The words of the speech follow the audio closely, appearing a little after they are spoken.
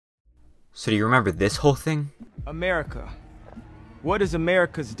So do you remember this whole thing? America. What is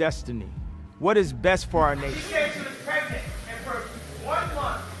America's destiny? What is best for our nation? She said she was pregnant, and for 1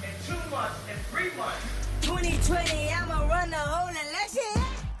 month, and 2 months, and 3 months. 2020, I'ma run the whole election.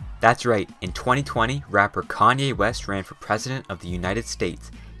 That's right, in 2020, rapper Kanye West ran for president of the United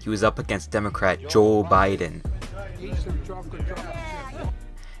States. He was up against Democrat Joe Biden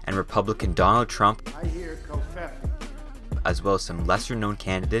and Republican Donald Trump, as well as some lesser known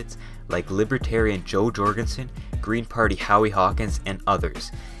candidates like Libertarian Joe Jorgensen, Green Party Howie Hawkins, and others.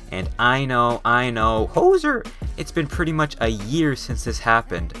 And I know, hoser, it's been pretty much a year since this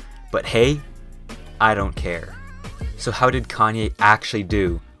happened, but hey, I don't care. So how did Kanye actually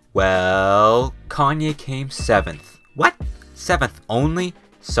do? Well, Kanye came 7th. What? 7th only?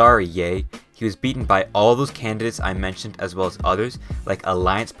 Sorry, Ye. He was beaten by all those candidates I mentioned as well as others like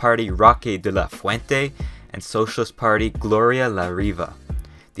Alliance Party Roque de la Fuente and Socialist Party Gloria La Riva.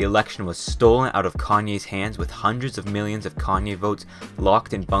 The election was stolen out of Kanye's hands with hundreds of millions of Kanye votes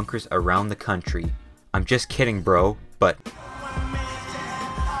locked in bunkers around the country. I'm just kidding, bro, but...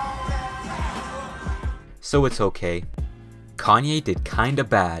 So it's okay. Kanye did kinda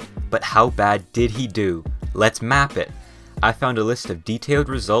bad, but how bad did he do? Let's map it. I found a list of detailed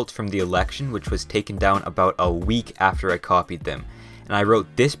results from the election which was taken down about a week after I copied them, and I wrote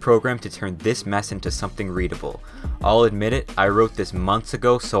this program to turn this mess into something readable. I'll admit it, I wrote this months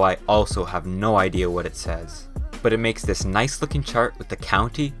ago, so I also have no idea what it says. But it makes this nice looking chart with the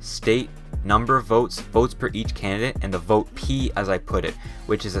county, state, number of votes, votes per each candidate, and the vote P as I put it,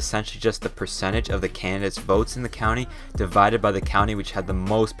 which is essentially just the percentage of the candidate's votes in the county divided by the county which had the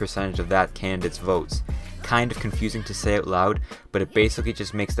most percentage of that candidate's votes. Kind of confusing to say out loud, but it basically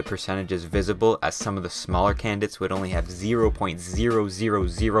just makes the percentages visible as some of the smaller candidates would only have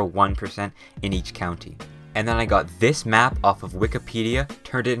 0.0001% in each county. And then I got this map off of Wikipedia,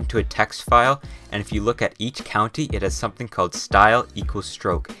 turned it into a text file, and if you look at each county, it has something called style equals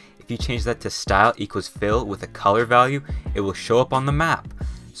stroke. If you change that to style equals fill with a color value, it will show up on the map.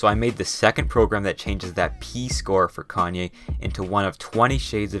 So I made the second program that changes that P score for Kanye into one of 20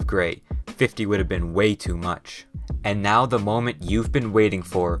 shades of gray. 50 would have been way too much. And now the moment you've been waiting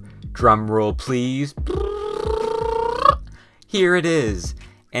for. Drum roll please. Here it is.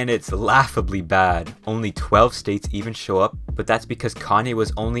 And it's laughably bad. Only 12 states even show up, but that's because Kanye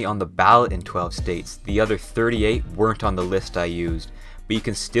was only on the ballot in 12 states. The other 38 weren't on the list I used. But you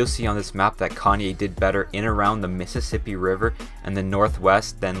can still see on this map that Kanye did better in around the Mississippi River and the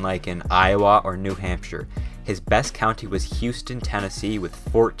Northwest than like in Iowa or New Hampshire. His best county was Houston, Tennessee with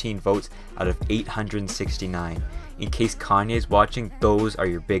 14 votes out of 869. In case Kanye is watching, those are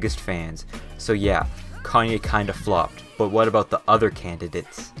your biggest fans. So yeah, Kanye kinda flopped, but what about the other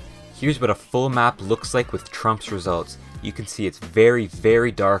candidates? Here's what a full map looks like with Trump's results. You can see it's very,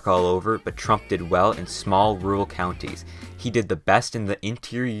 very dark all over, but Trump did well in small rural counties. He did the best in the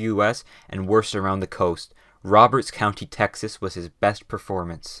interior US and worst around the coast. Roberts County, Texas was his best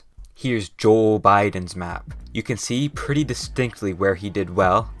performance. Here's Joe Biden's map. You can see pretty distinctly where he did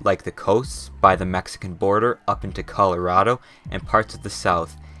well, like the coasts, by the Mexican border, up into Colorado, and parts of the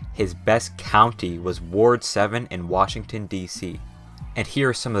South. His best county was Ward 7 in Washington, D.C. And here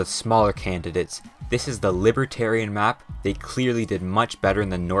are some of the smaller candidates. This is the Libertarian map. They clearly did much better in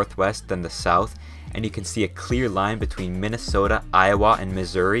the Northwest than the South, and you can see a clear line between Minnesota, Iowa, and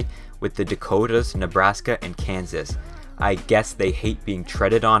Missouri, with the Dakotas, Nebraska, and Kansas. I guess they hate being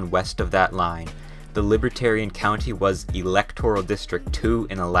treaded on west of that line. The Libertarian county was Electoral District 2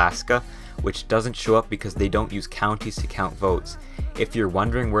 in Alaska, which doesn't show up because they don't use counties to count votes. If you're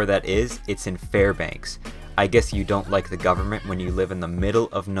wondering where that is, it's in Fairbanks. I guess you don't like the government when you live in the middle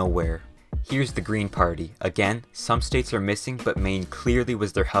of nowhere. Here's the Green Party. Again, some states are missing, but Maine clearly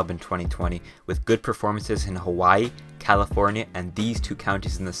was their hub in 2020, with good performances in Hawaii, California, and these two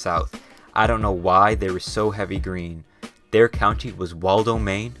counties in the South. I don't know why they were so heavy green. Their county was Waldo,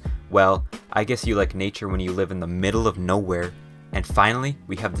 Maine. Well, I guess you like nature when you live in the middle of nowhere. And finally,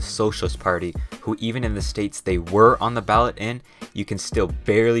 we have the Socialist Party, who even in the states they were on the ballot in, you can still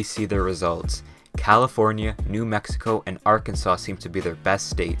barely see their results. California, New Mexico, and Arkansas seem to be their best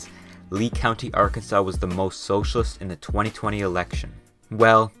states. Lee County, Arkansas was the most socialist in the 2020 election.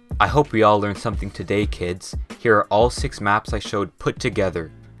 Well, I hope we all learned something today, kids. Here are all 6 maps I showed put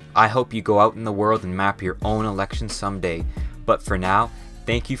together. I hope you go out in the world and map your own election someday. But for now,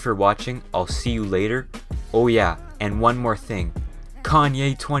 thank you for watching. I'll see you later. Oh yeah, and one more thing.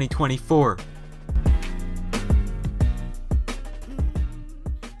 Kanye 2024!